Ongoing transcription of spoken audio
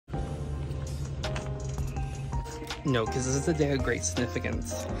No, because this is a day of great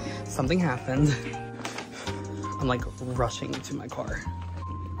significance. Something happened. I'm like rushing to my car.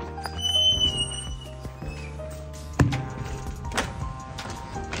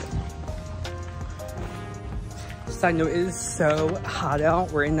 Side note, it is so hot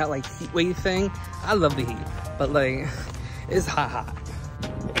out. We're in that like heat wave thing. I love the heat, but like it's hot.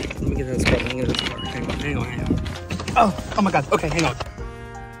 Let me get this car. Hang on. Oh my god. Okay, hang on.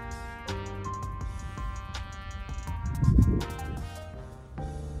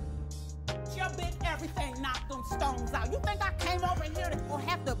 Your big everything knocked them stones out. You think I came over here to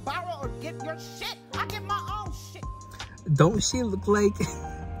have to borrow or get your shit? I get my own shit. Don't she look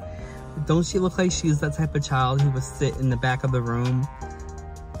like she's that type of child who would sit in the back of the room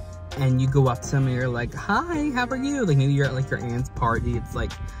and you go up to them and you're like, hi, how are you? Like maybe you're at like your aunt's party. It's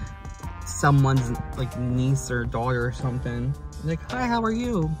like someone's like niece or daughter or something. You're like, hi, how are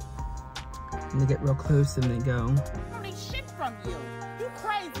you? And they get real close and they go, I don't need shit from you. You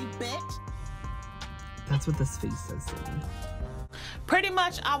crazy bitch. That's what this face says to me. Pretty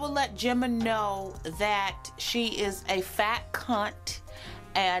much I will let Gemma know that she is a fat cunt.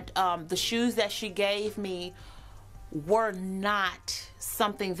 And the shoes that she gave me were not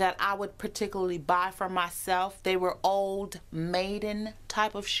something that I would particularly buy for myself. They were old maiden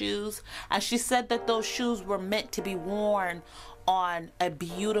type of shoes. And she said that those shoes were meant to be worn on a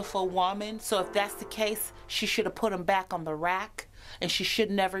beautiful woman. So if that's the case, she should have put them back on the rack. And she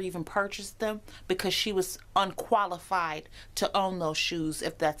should never even purchase them because she was unqualified to own those shoes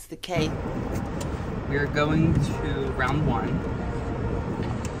if that's the case. We're going to round one.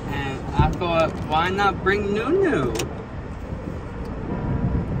 And I thought, why not bring Nunu?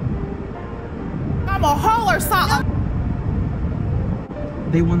 I'm a hoe or something.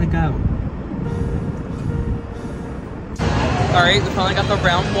 They want to go. Alright, we finally got to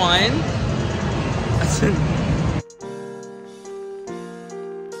round one.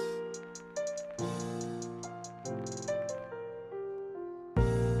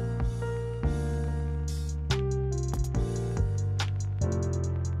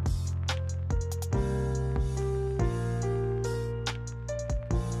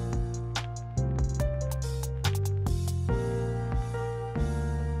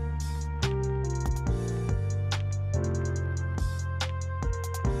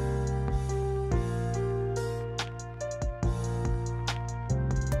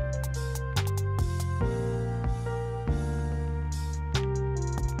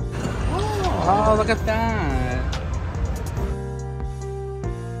 Oh, look at that.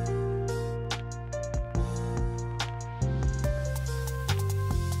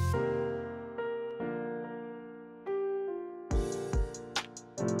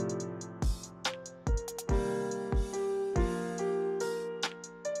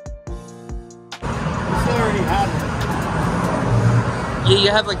 She already had it. Yeah, you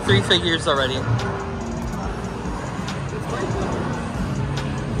have like 3 figures already.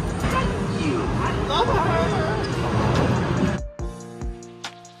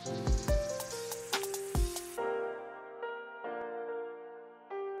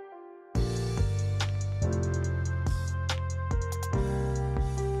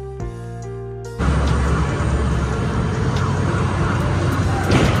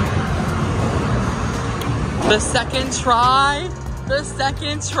 The second try? The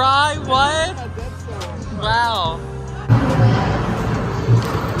second try? What? Wow.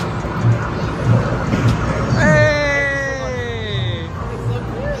 Hey!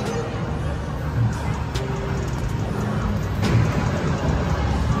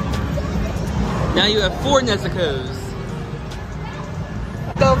 Now you have 4 Nezuko's.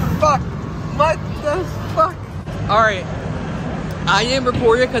 The fuck? What the fuck? Alright. I didn't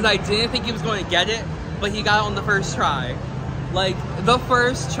record it because I didn't think he was going to get it. But he got it on the first try. Like, the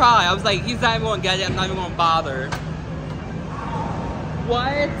first try. I was like, he's not even going to get it. I'm not even going to bother.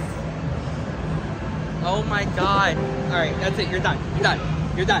 What? Oh my god. Alright, that's it. You're done. You're done.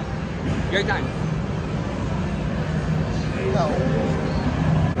 You're done. You're done. No.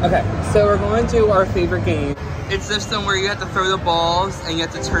 Okay, so we're going to our favorite game. It's this one where you have to throw the balls and you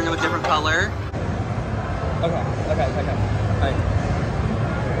have to turn them a different color. Okay. Alright.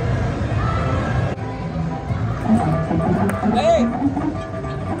 Hey!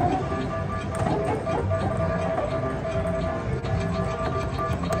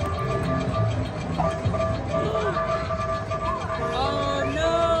 Oh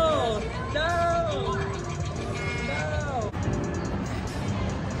no! No! No!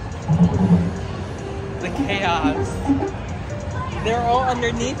 The chaos. They're all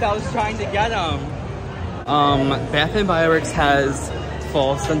underneath. I was trying to get them. Bath & Body Works has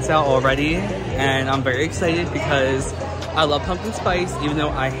fall scents out already, and I'm very excited because I love pumpkin spice, even though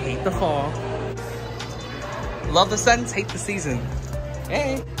I hate the fall. Love the scents, hate the season.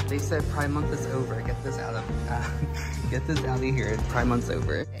 Hey! They said Pride Month is over. Get this out of here. Pride Month's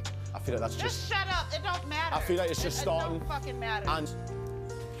over. I feel like that's Just shut up. It don't matter. I feel like it's just starting. It don't fucking matter. And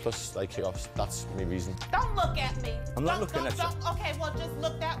plus, like, that's my reason. Don't look at me. I'm not looking at you. Okay, well, just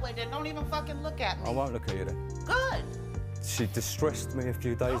look that way then. Don't even fucking look at me. I won't look at you then. Good. She distressed me a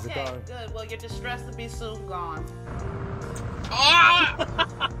few days ago. Okay, good. Well, your distress will be soon gone.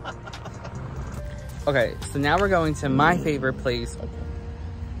 Okay, so now we're going to my favorite place.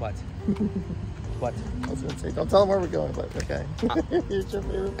 What? What? I was gonna say, don't tell them where we're going, but okay. It's your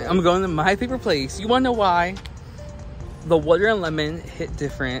favorite place. I'm going to my favorite place. You wanna know why? The water and lemon hit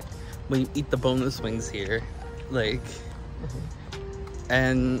different when you eat the boneless wings here. Like,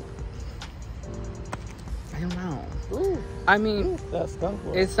 and I don't know. Ooh, I mean, that's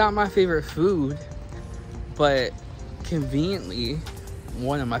comfortable. it's not my favorite food, but conveniently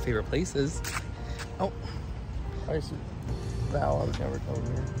one of my favorite places. Oh, I used to vow I would never come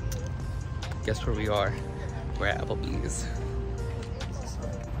here. guess where we are? We're at Applebee's.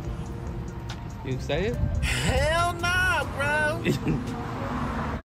 You excited? Hell nah, bro.